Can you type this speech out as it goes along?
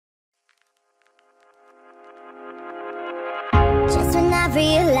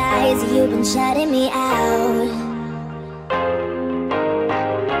realize you've been shutting me out.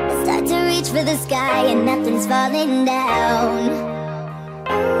 I start to reach for the sky and nothing's falling down.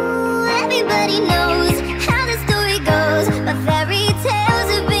 Ooh, everybody knows how the story goes, but fairy tales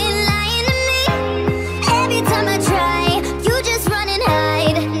have been lying to me. Every time I try, you just run and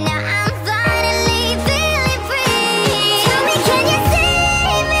hide. Now I'm finally feeling free. Tell me, can you see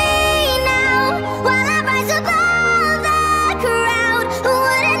me now while I rise above the crowd?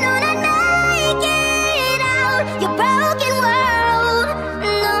 Wouldn't know to make it out your broken world.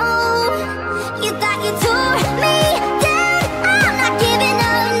 No, you thought you tore me down. I'm not giving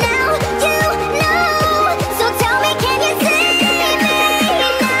up now, you know. So tell me, can you see me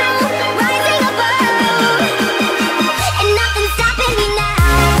now, rising above, and nothing's stopping me now.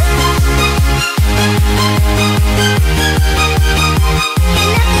 And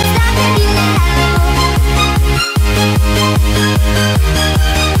nothing's stopping me now.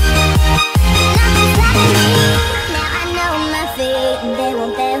 Nothing's stopping me. Now I know my feet and they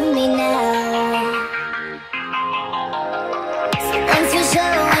won't fail me now. So thanks for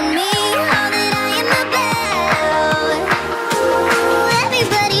showing me all that I am about.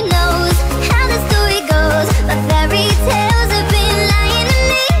 Everybody knows how the story goes, but fairy tales have been lying to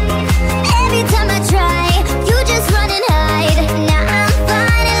me. Every time I try, you just run and hide. Now I'm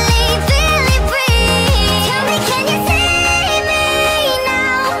finally feeling free. Tell me, can you see me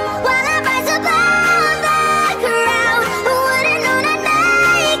now while I rise above the crowd? Wouldn't know to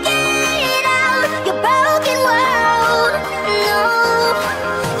make it out your broken world. No,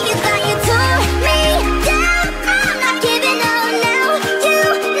 you thought you tore me down. I'm not giving up now, you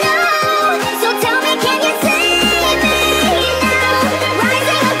know. So tell me, can you see me now,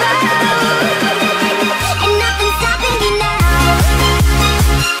 rising above, and nothing's stopping me now.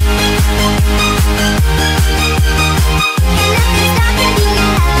 And nothing's stopping me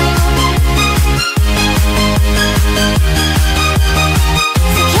now.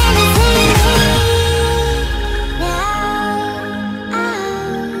 So can you see me now?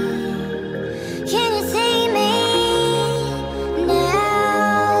 Can you see me now?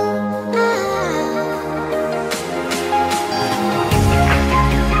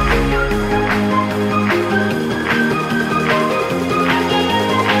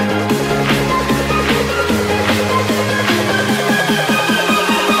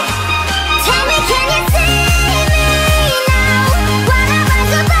 Tell me, can you see me now while I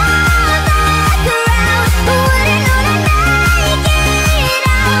rise above the crowd? Wouldn't know to make it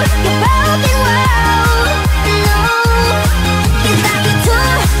out your broken world. No, you thought you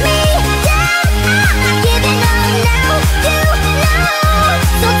tore me down. I'm not giving up now, you know.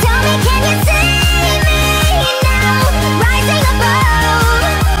 So tell me, can you see me now, rising above,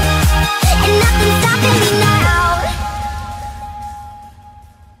 and nothing's stopping me now.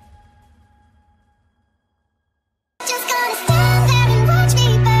 Just gonna stand there and watch me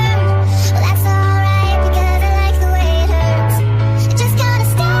burn. Well, that's alright because I like the way it hurts. Just gonna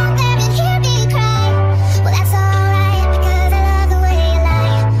stand there and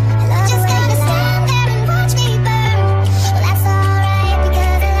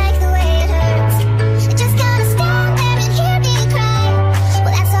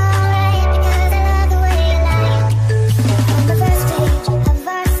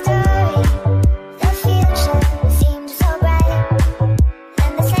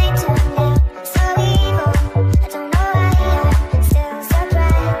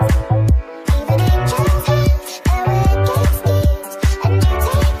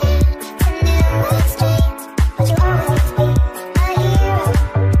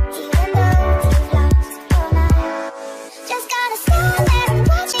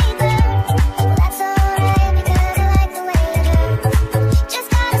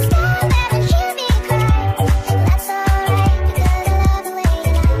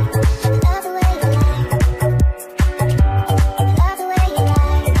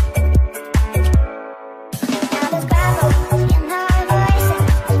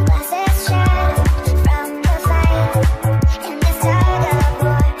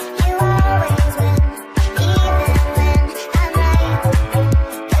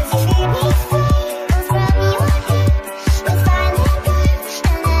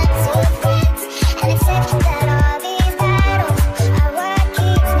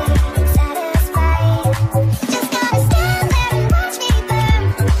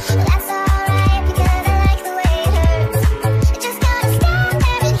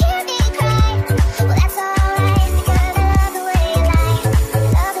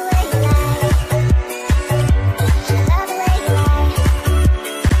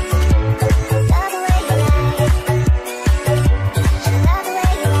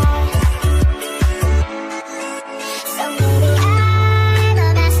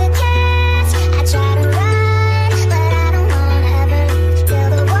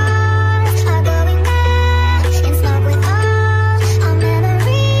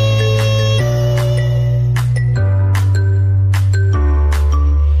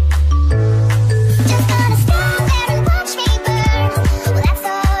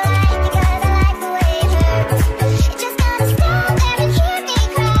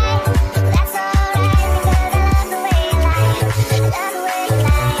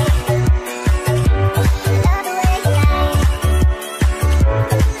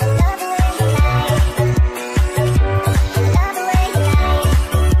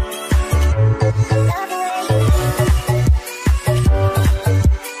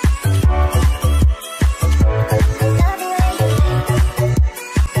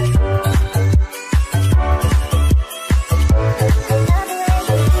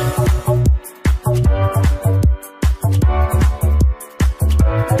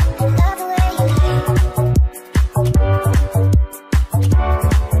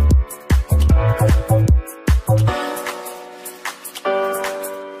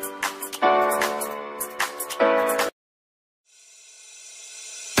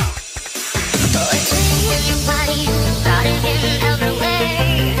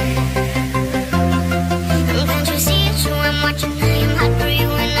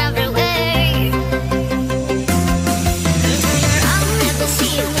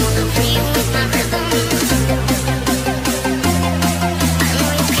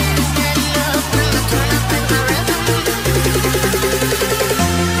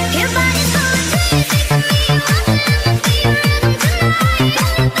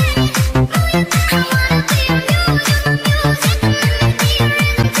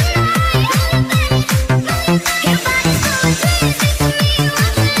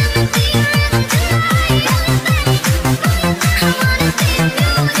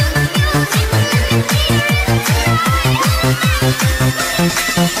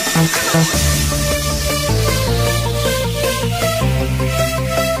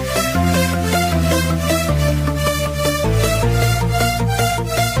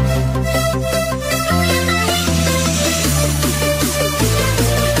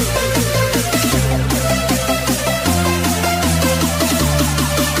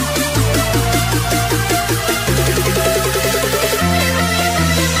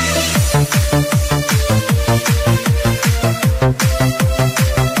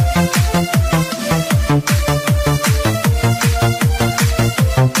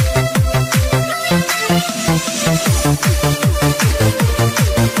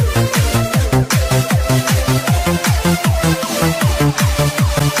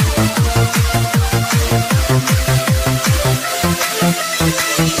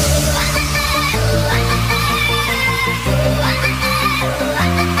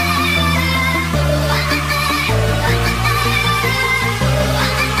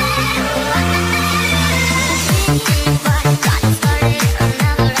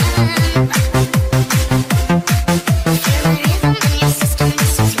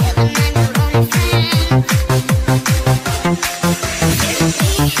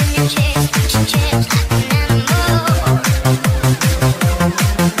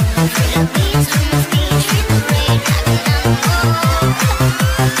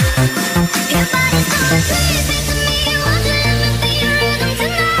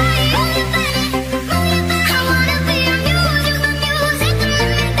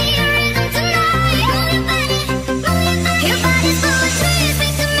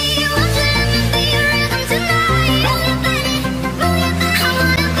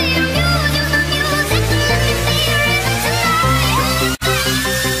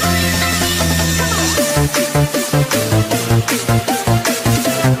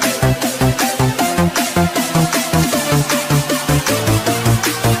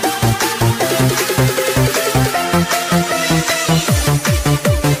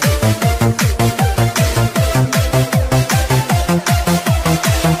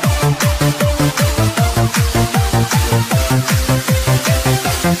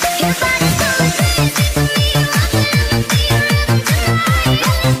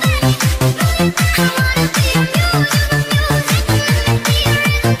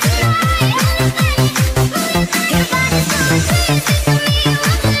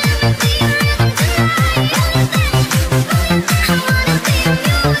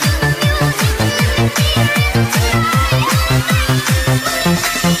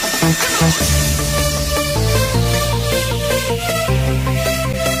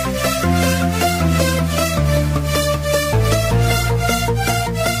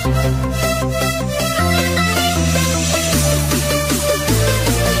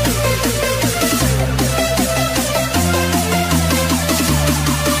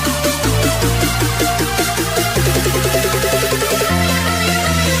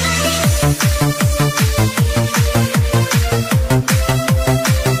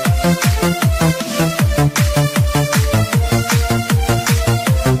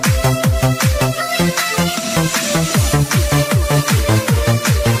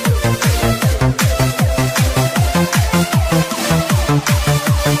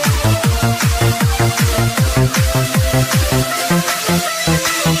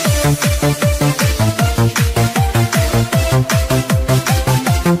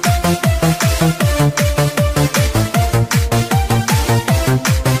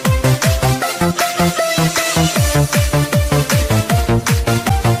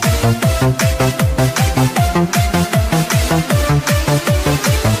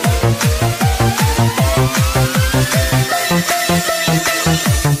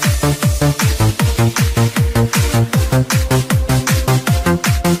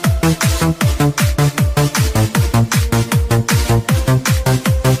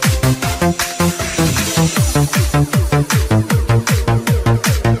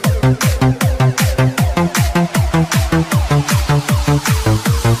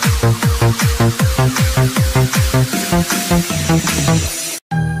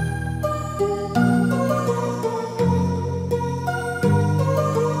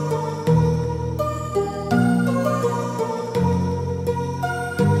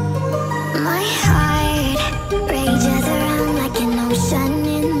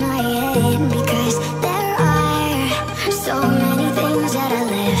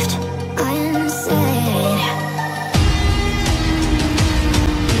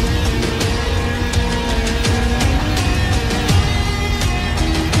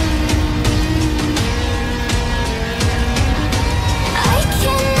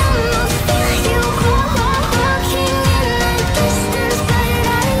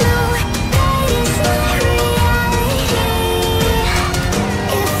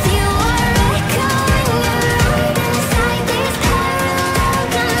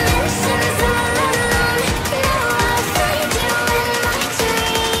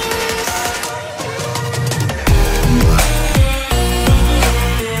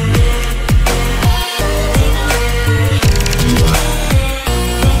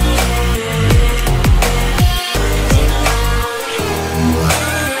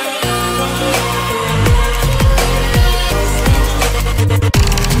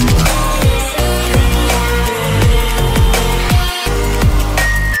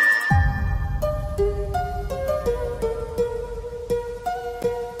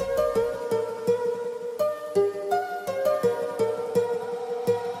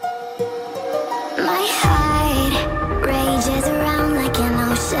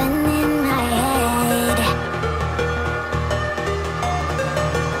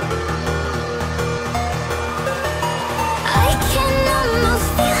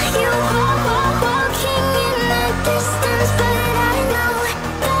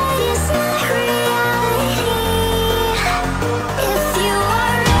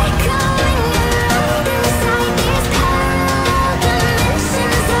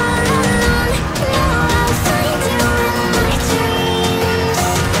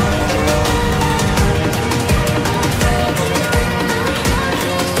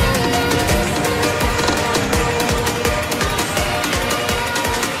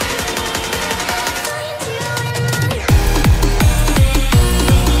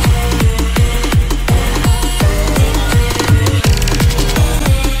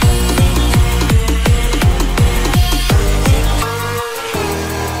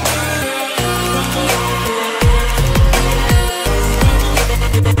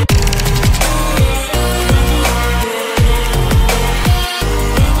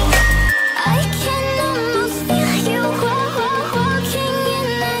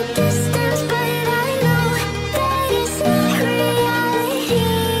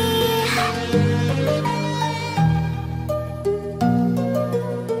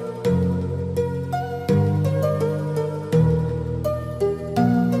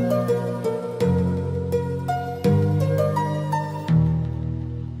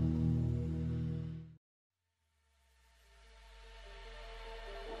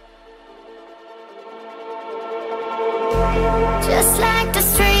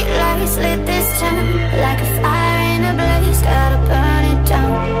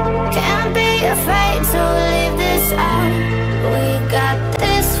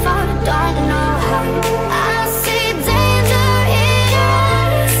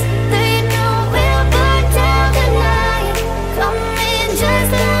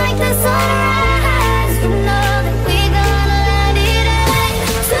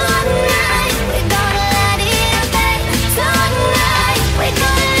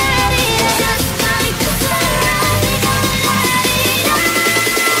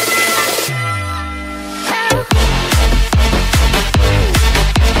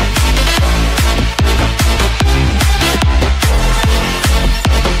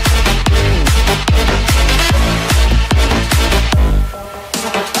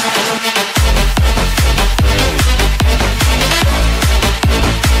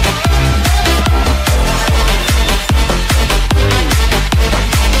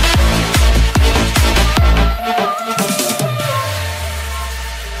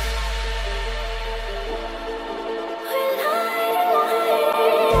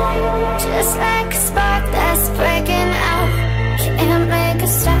just like a spark that's breaking out. Can't make a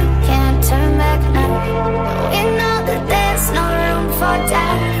stop, can't turn back now. We know that there's no room for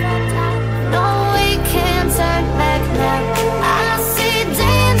doubt. No, we can't turn back now. I see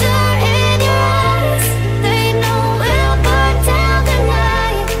danger in your eyes. They know we'll burn down the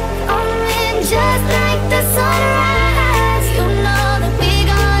night. Coming just like the sunrise. You know that we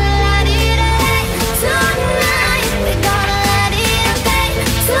gonna light it up tonight. We gonna light it up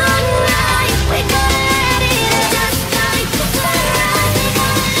tonight. We gonna light it up just like the sunrise. We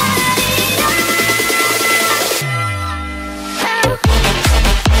gonna light it up now.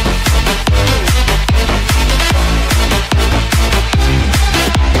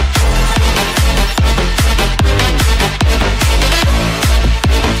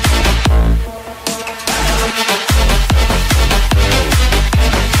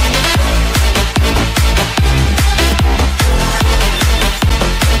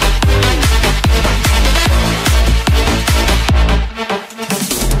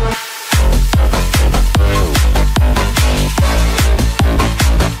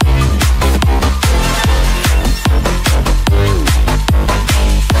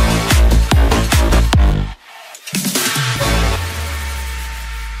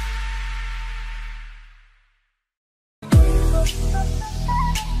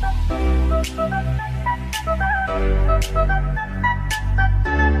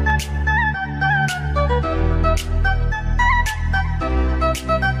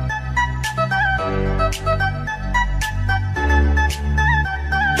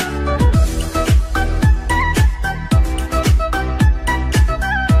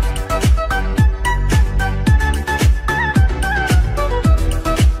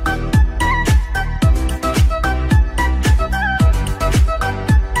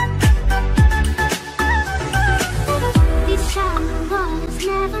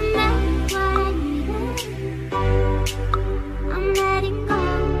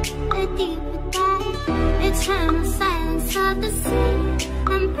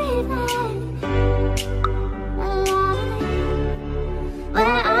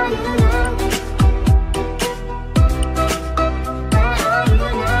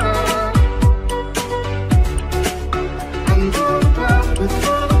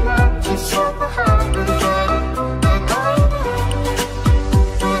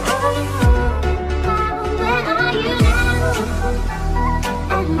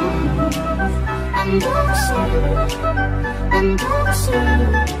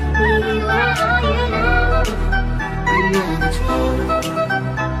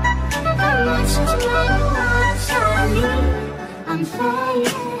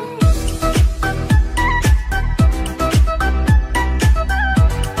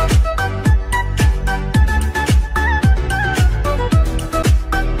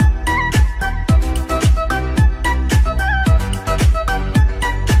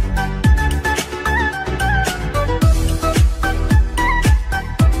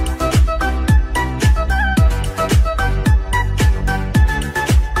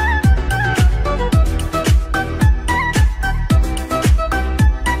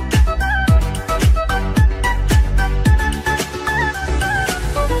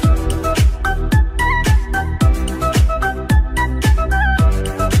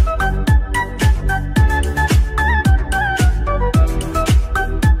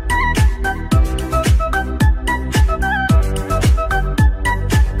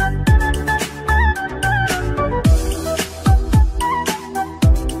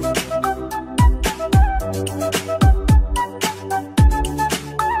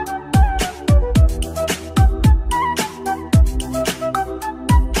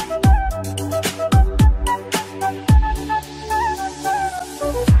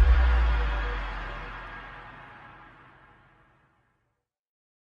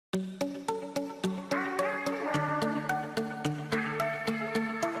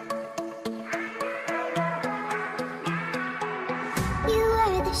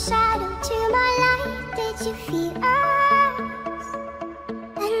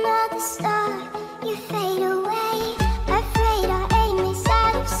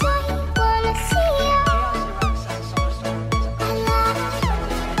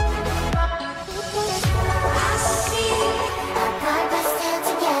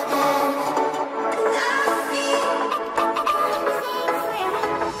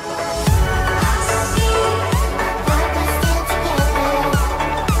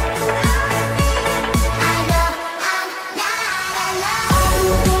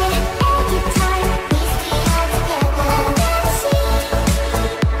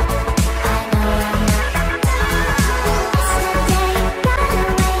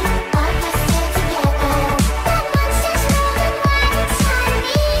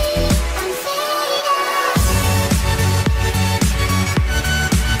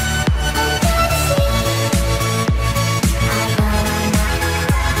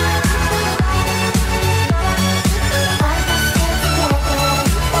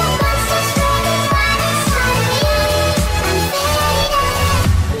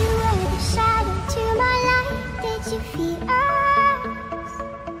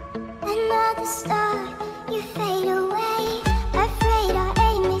 the start, you fade away. Afraid our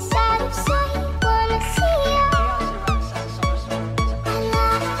aim is out of sight. Wanna see you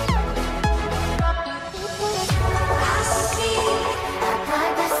alive. I see a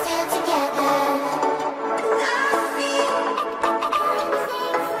part but still together. I feel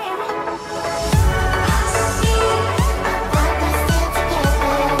everything's real. I see a part but still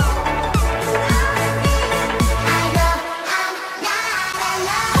together. I know I'm not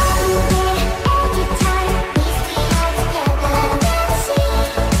alone. Every time we stay all together. Let's see.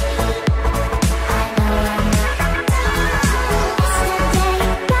 I know I'm not alone. Yesterday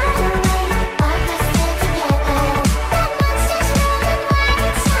got away, but we're still together. That monster's running wild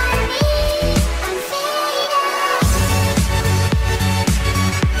inside me. I'm faded.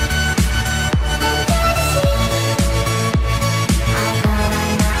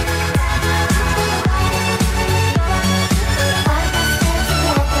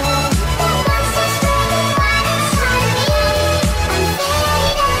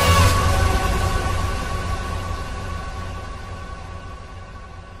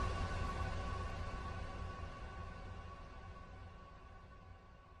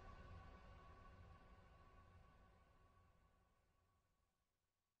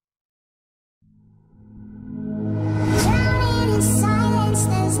 Drowning in silence,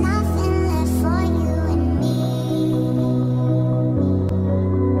 there's nothing left for you and me.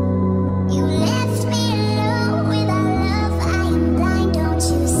 You left me alone without love. I am blind, don't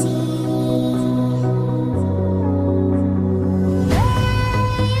you see? Where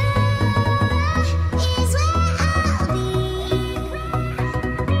you is where I'll be.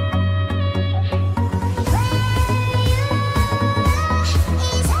 Where you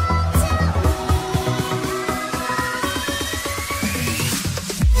is home to me.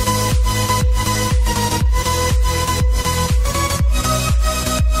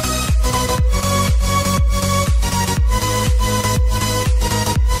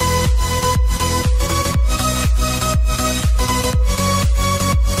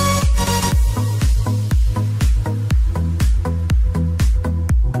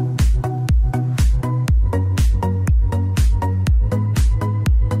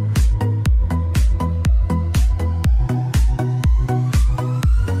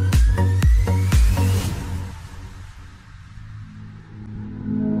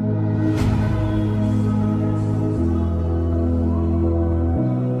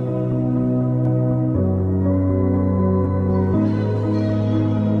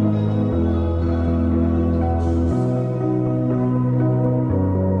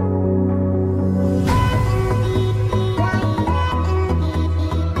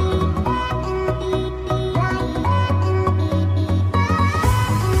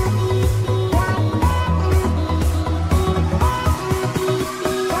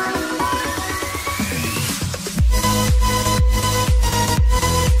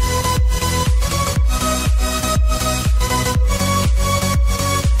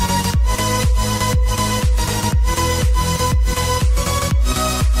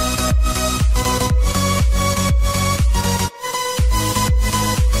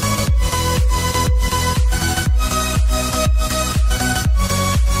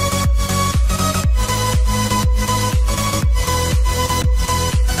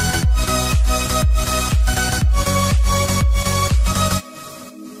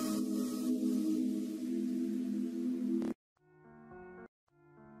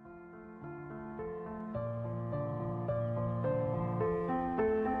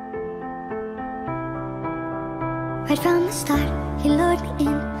 Right from the start, he lured me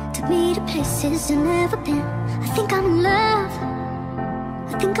in, took me to places I've never been. I think I'm in love,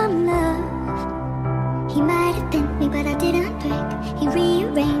 I think I'm in love. He might have bent me, but I didn't break. He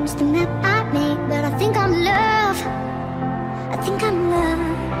rearranged the map I made, but I think I'm in love, I think I'm in love.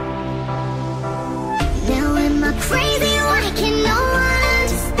 Now am I crazy? Why can no one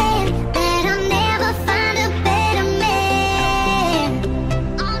understand that I'll never find a better man?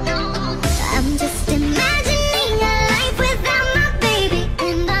 I'm just imagining a life without my baby,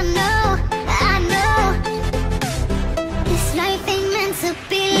 and I know this life ain't meant to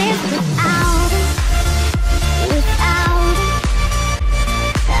be lived without him, without him.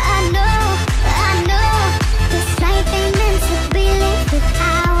 I know this life ain't meant to be lived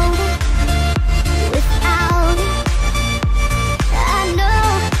without him, without him.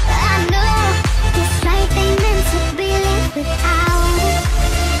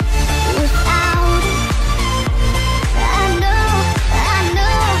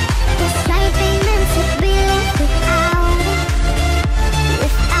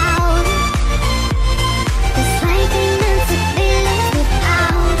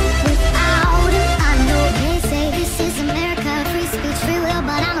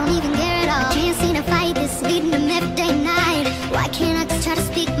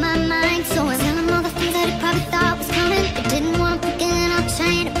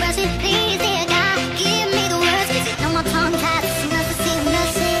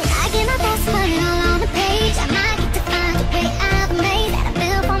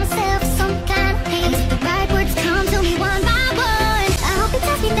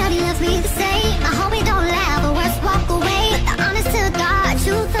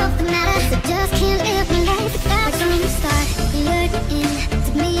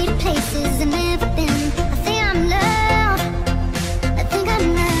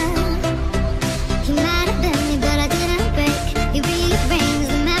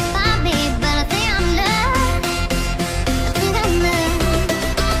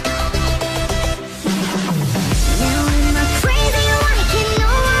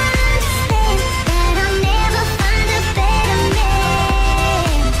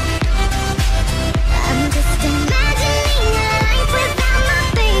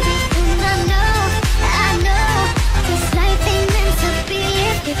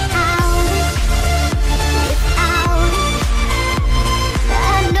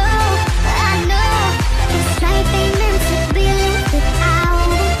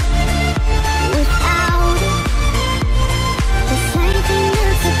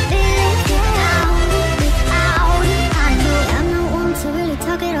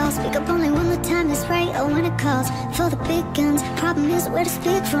 where to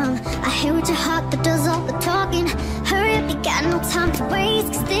speak from. I hear with your heart that does all the talking. Hurry up, you got no time to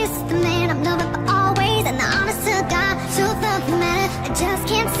waste, 'cause this is the man I'm loving for always. And the honest to God, truth of the matter, I just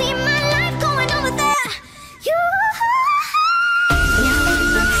can't see my life going on without you. Now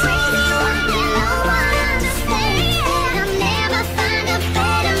I'm a crazy one and no one understands. I'll never find a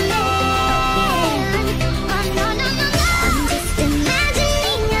better man. Oh no, no, no, no. I'm just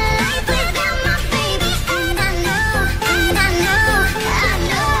imagining a life without my baby. And I know, and I know, I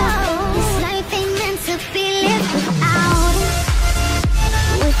know this life ain't meant to be lived without him,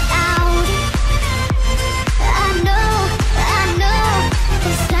 without him.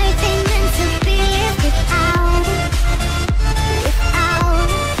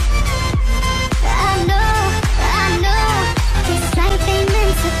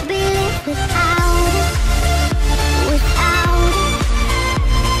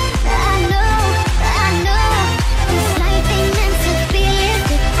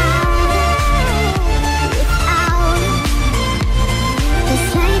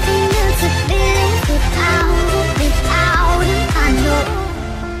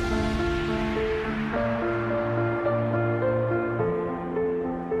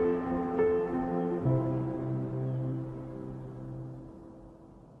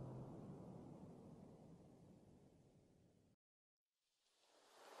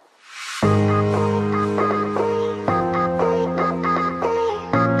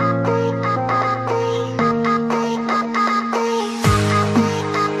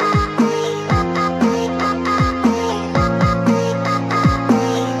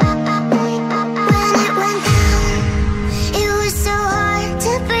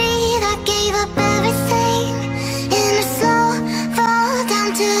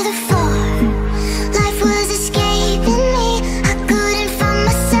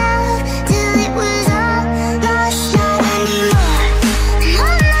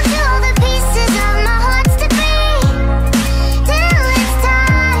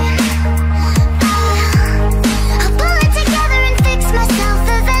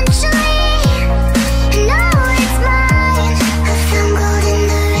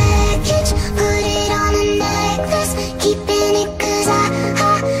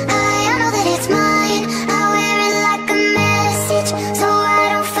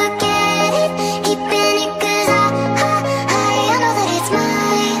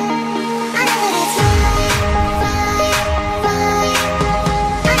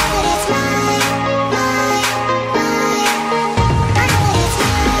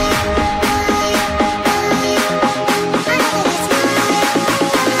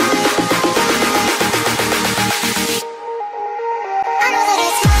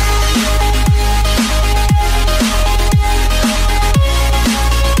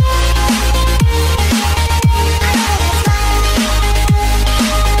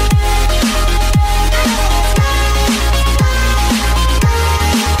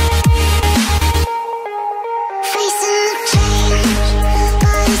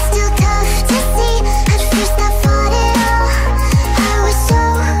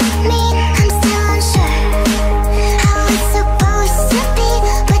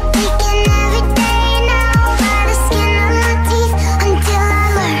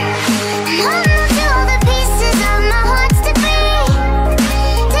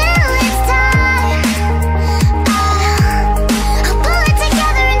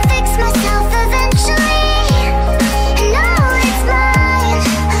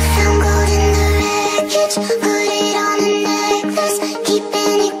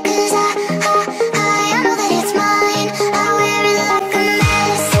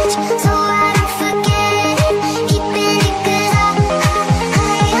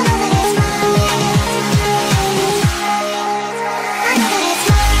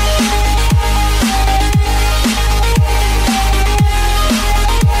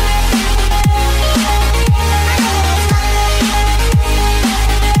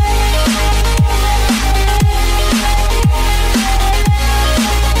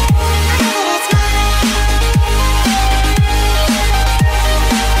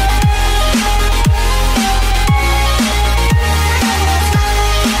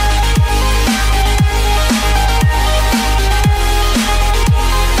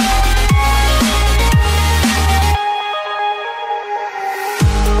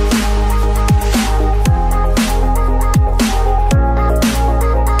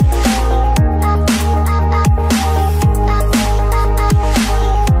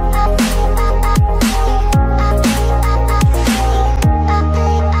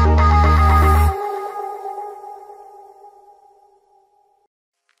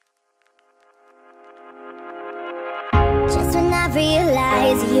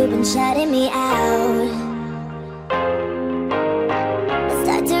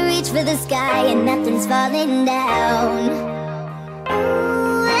 reach for the sky and nothing's falling down.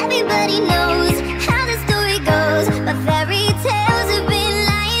 Ooh, everybody knows how the story goes, but fairy tales have been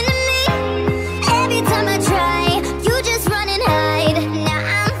lying to me. Every time I try, you just run and hide. Now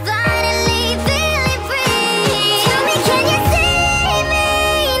I'm finally feeling free. Tell me, can you see me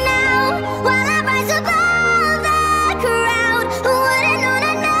now, while I rise above the crowd? Wouldn't know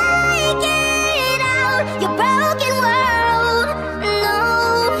to make it out your broken world. No,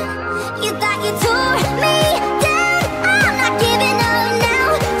 you thought you tore me down. I'm not giving up now,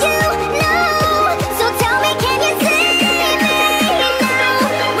 you know.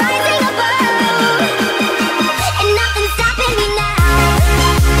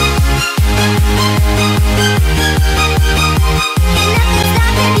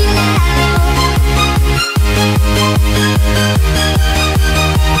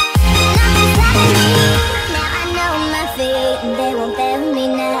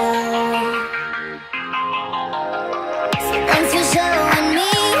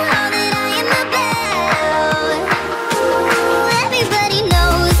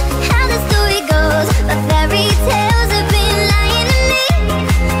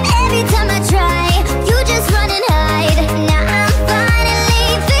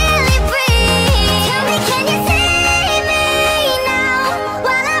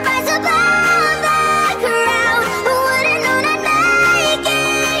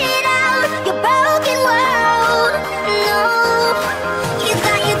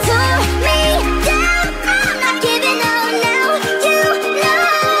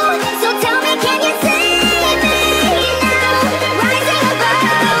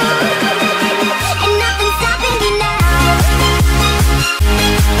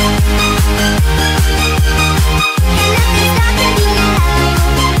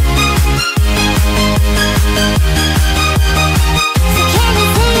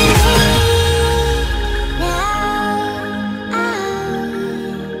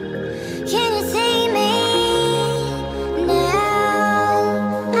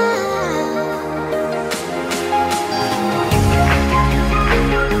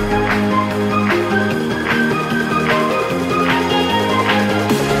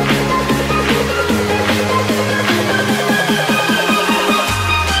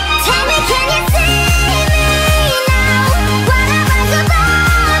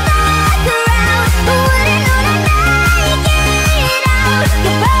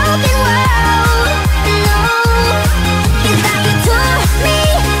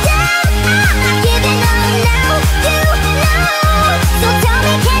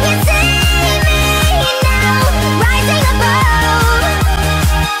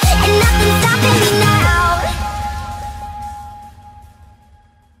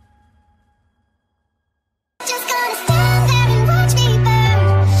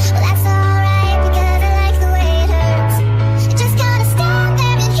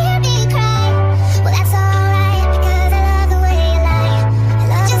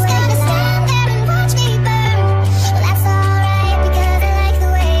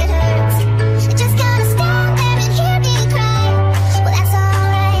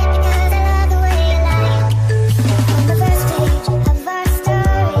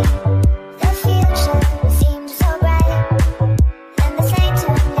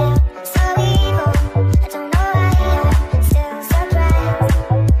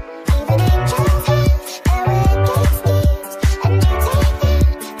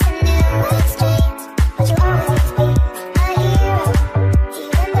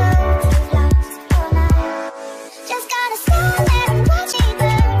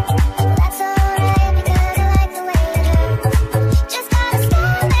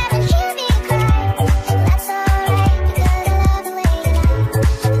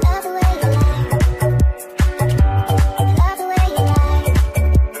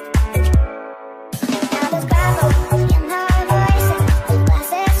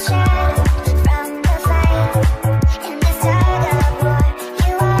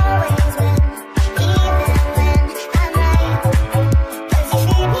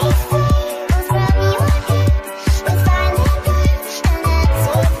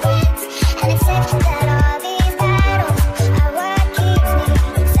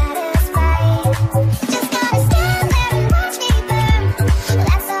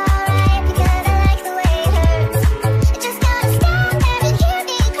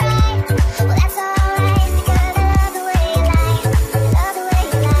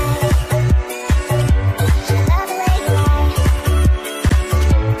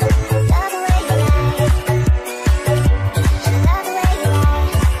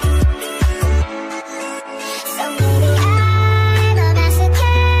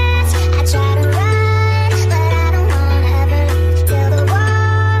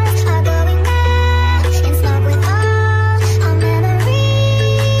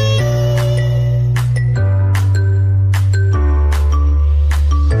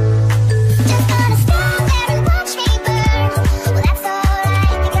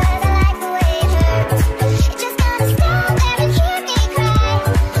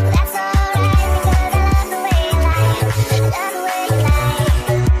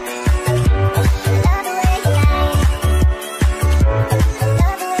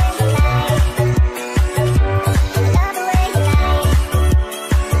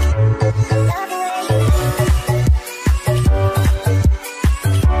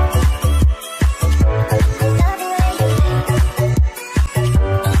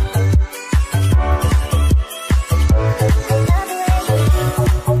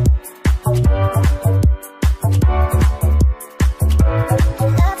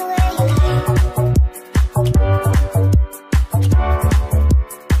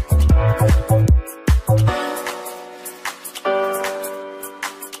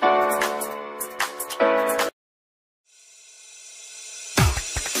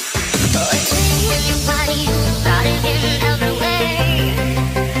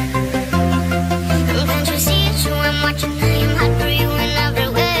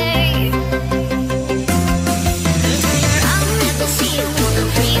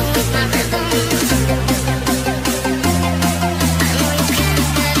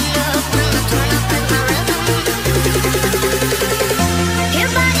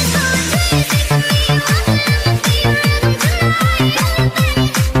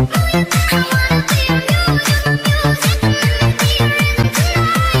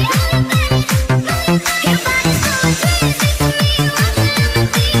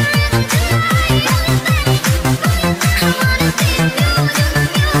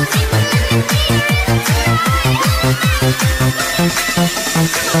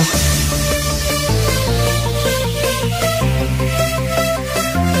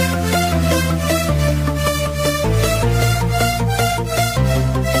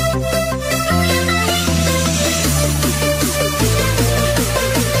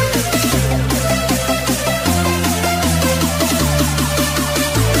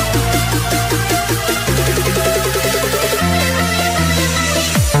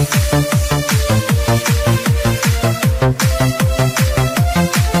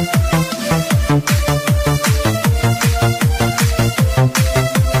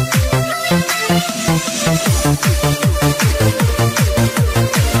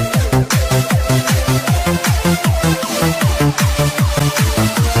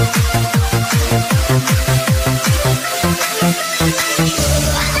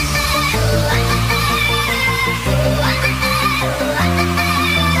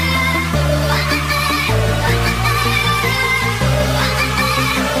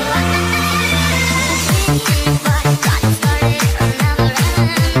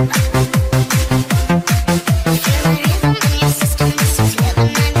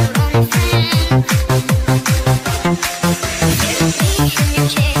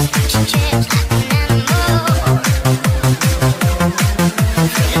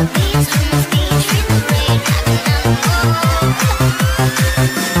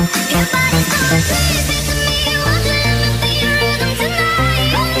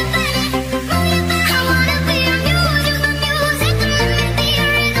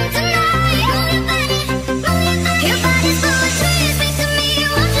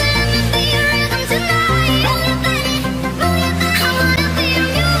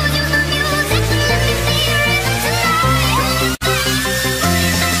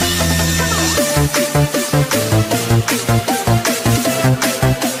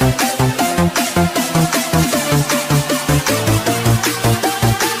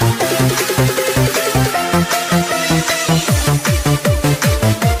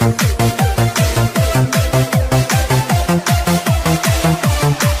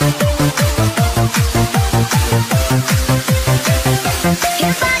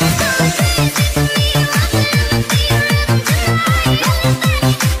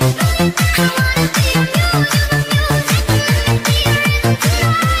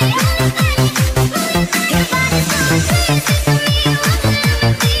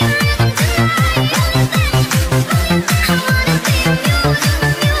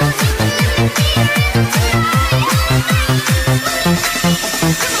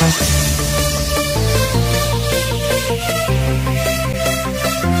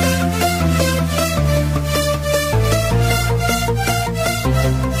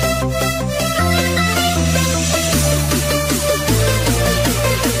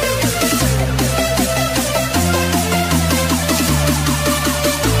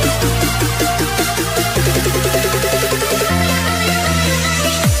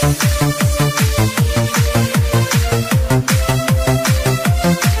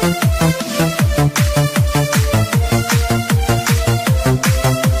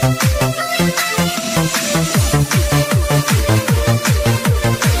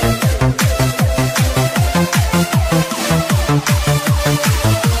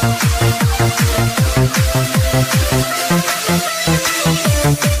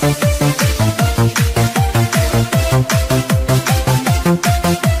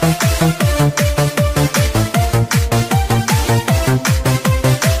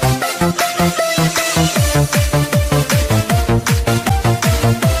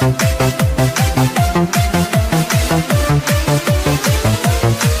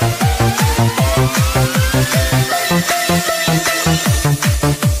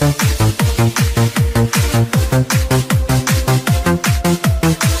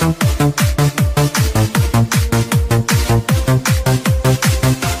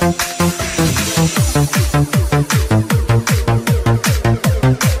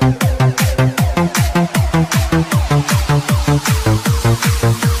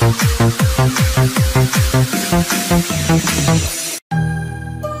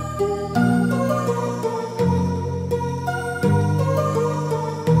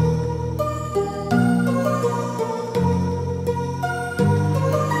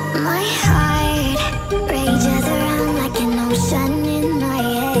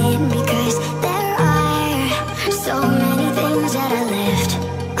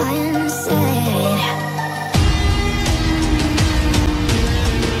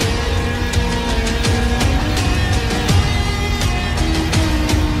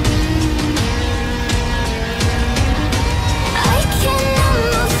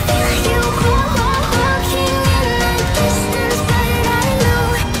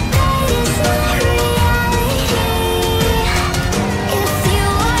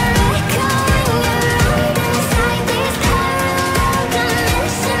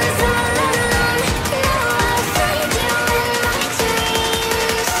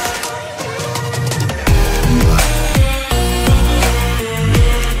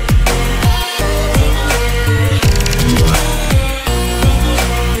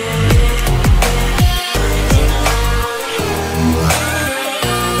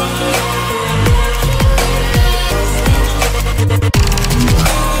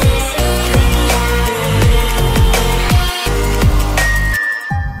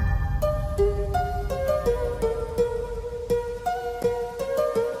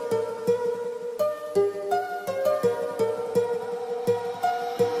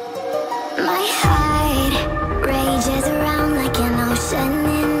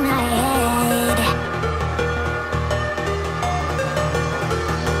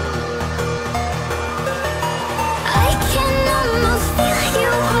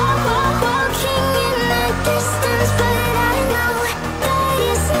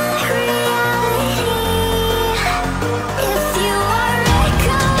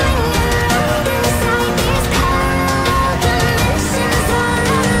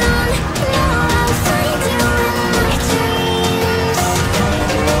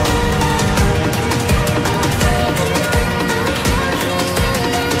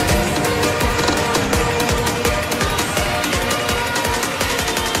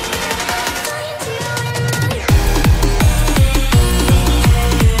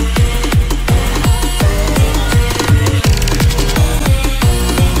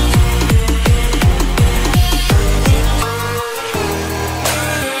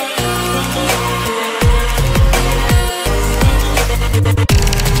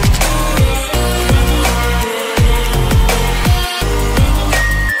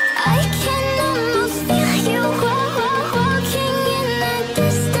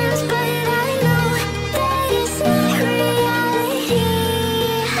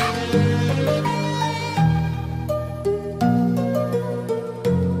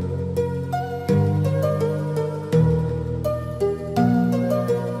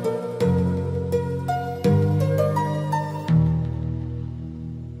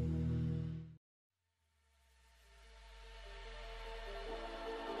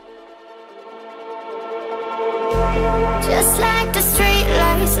 Just like the street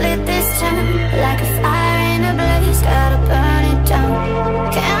lights lit this town, like a fire in a blaze, gotta burn it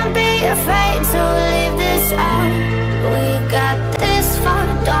down. Can't be afraid to leave this out. We got this far,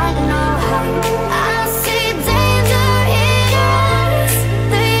 don't know how. I see danger in your eyes.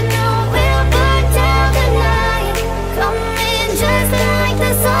 They know we'll burn down the night. Coming just like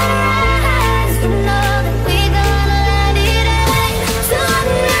the sunrise. You know that we gonna let it rain.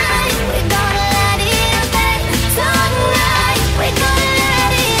 Tonight, we gonna let it rain. Tonight, we gonna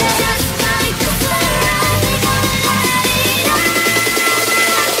let it rain. Just like the sunrise, we gonna let it rain.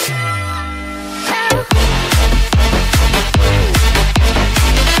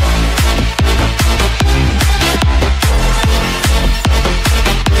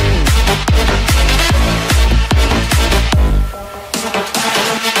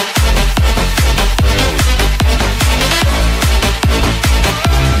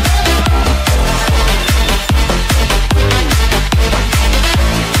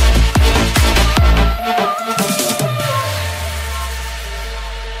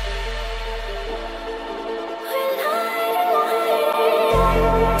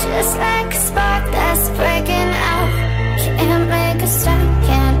 Just like a spark that's breaking out. Can't make a stop,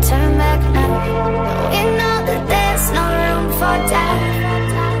 can't turn back now. We know that there's no room for doubt.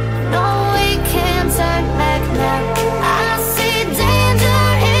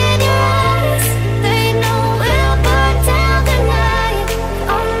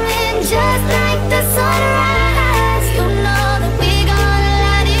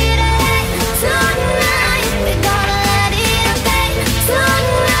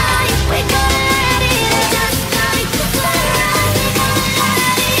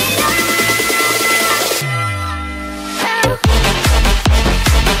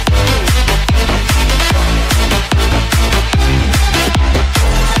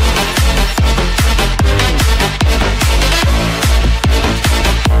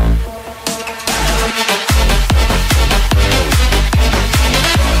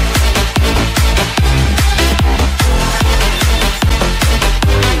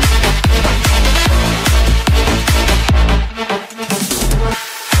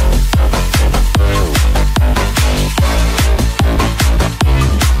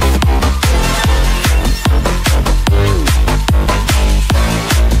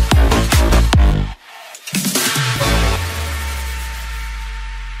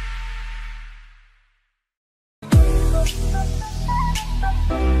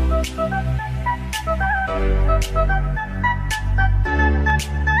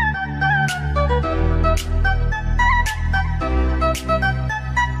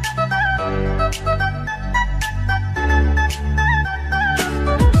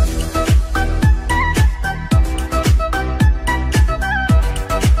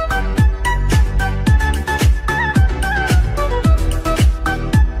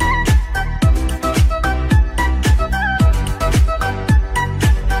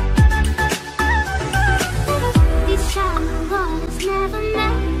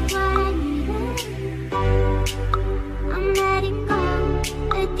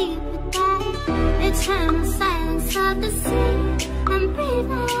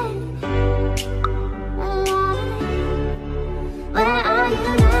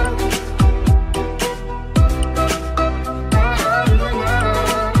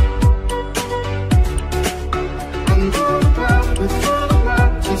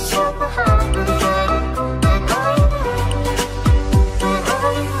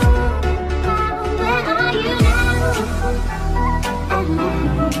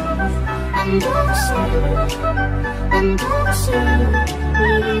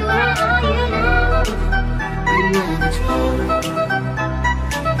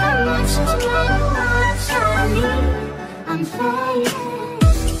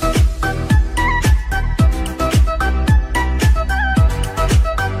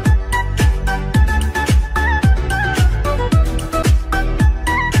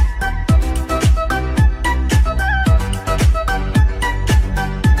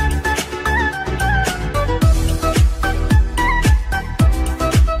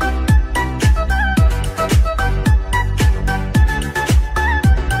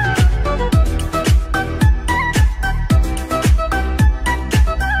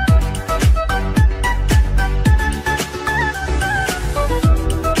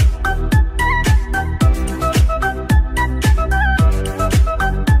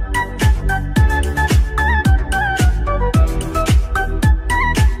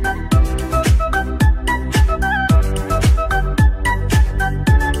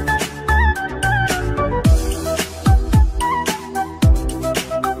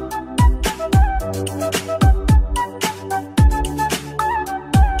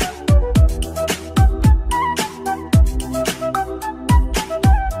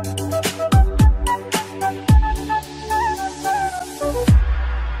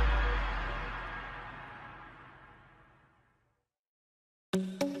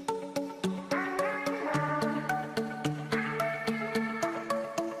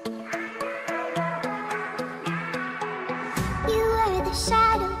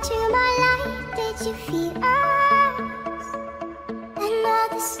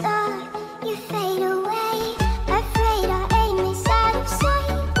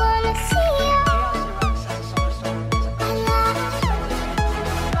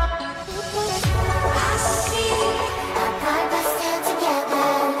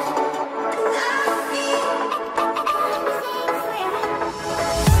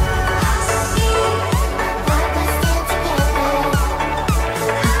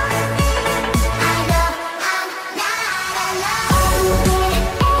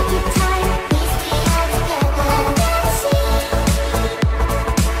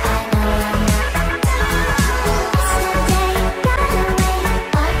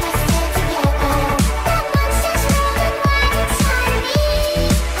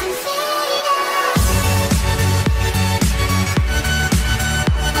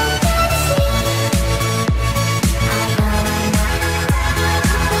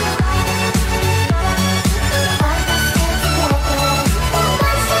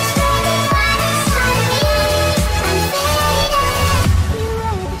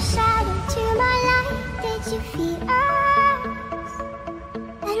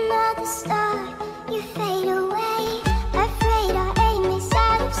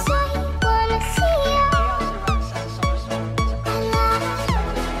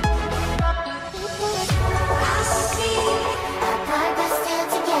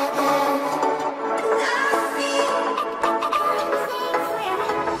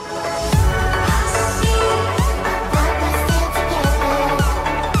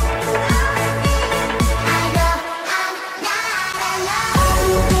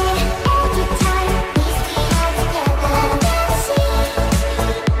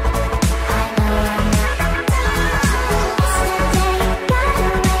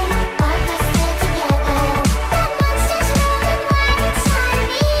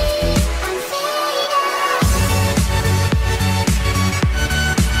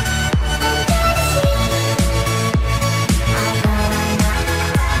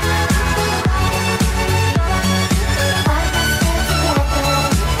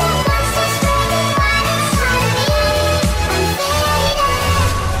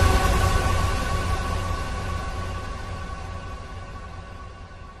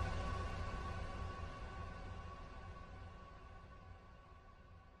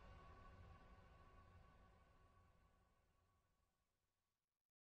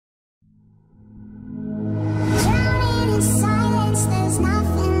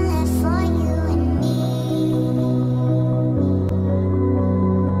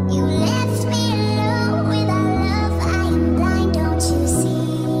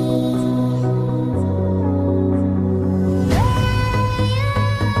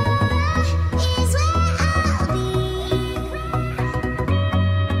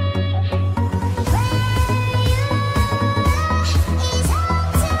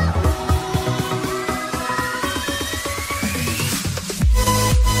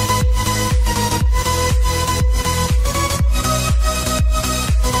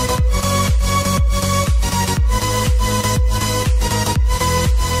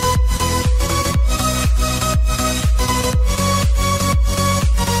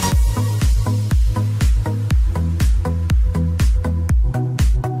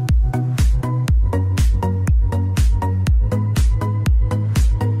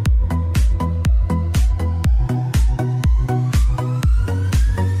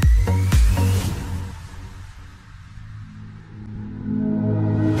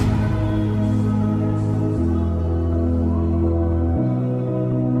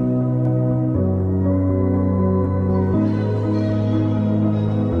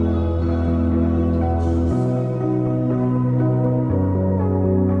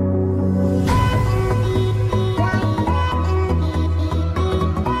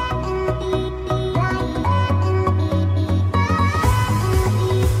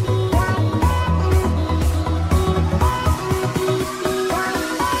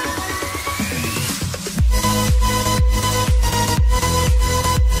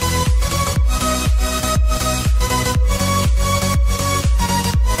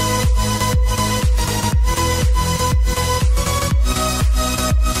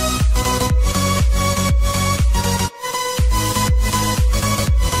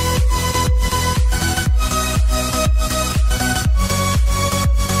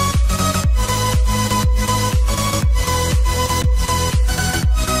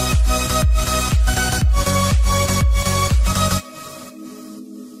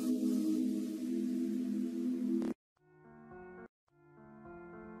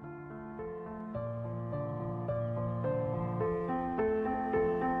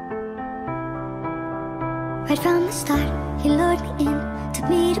 Right from the start, he lured me in, took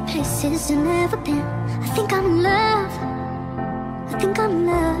me to places I've never been. I think I'm in love, I think I'm in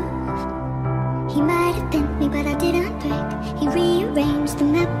love. He might have bent me, but I didn't break. He rearranged the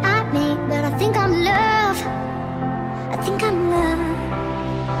map I made, but I think I'm in love, I think I'm in love.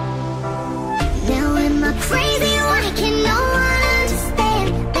 Now am I crazy? Why can no one understand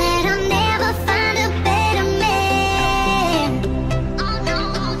that I'll never find a better man?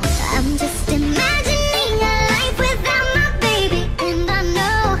 I'm just imagining a life without my baby, and I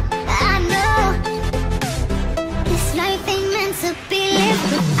know this life ain't meant to be lived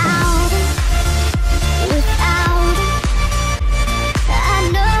without him, without him. I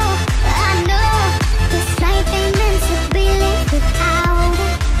know this life ain't meant to be lived without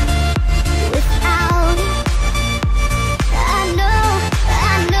him, without him. I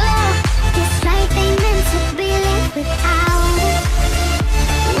know this life ain't meant to be lived without him,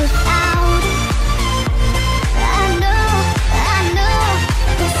 without him. I know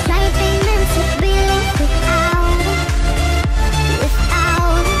this life ain't meant to be lived without him,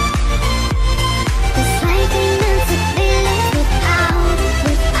 without him. This life ain't meant to be lived without him,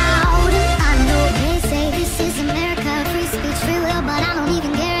 without him. I know they say this is America, free speech, free will, but I don't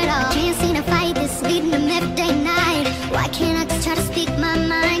even care at all. Can't seem to fight this, leading them every day and night. Why can't I just try to speak my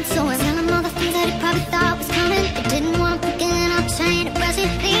mind? So I tell him all the things that he probably thought was coming, but didn't want to forget, and I'm trying to brush it.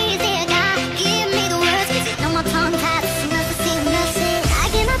 Please, dear God, give me the words, 'cause you know my tongue tied, so nothing seems nothing. I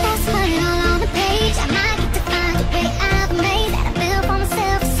get my best, put it all on the page. I might get to find a way out of the maze that I built for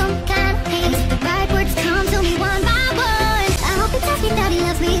myself, some kind of pace. The right words come to me one by one. I hope he tells me that he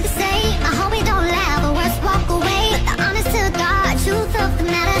loves me the same. I hope he don't laugh or worse walk away. But the honest to God truth of the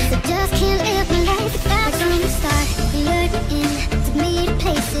matter, I just can't live my life without from the start. He lured me in, took me to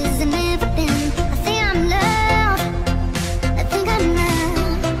places I've never been. I think I'm in love, I think I'm in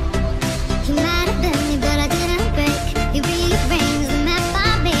love. He might have been me, but I didn't break. He rearranged the map I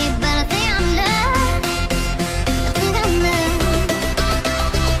made, but I think I'm in love, I think I'm in love.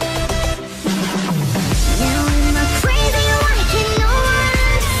 Now am I crazy? Why can no one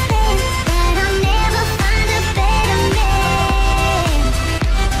understand that I'll never find a better man?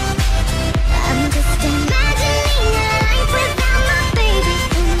 I'm just imagining a life without my baby,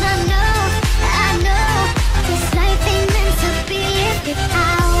 and I know this life ain't meant to be lived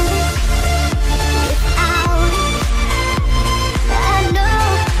without him, without him.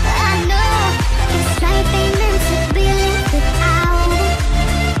 I know this life ain't meant to be lived without him,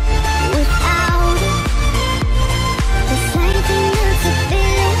 without him. This life ain't meant to be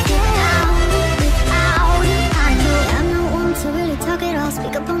lived without him, without him. I know I'm not one to really talk it all.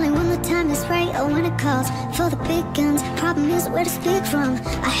 Speak up only when the time is right, or when it calls for the big guns. Problem is where to speak from.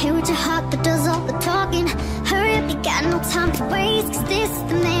 I hear what your heart that does all the talking. Hurry up, you got no time to waste, 'cause this is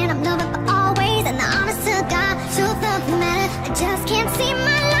the man I'm loving for all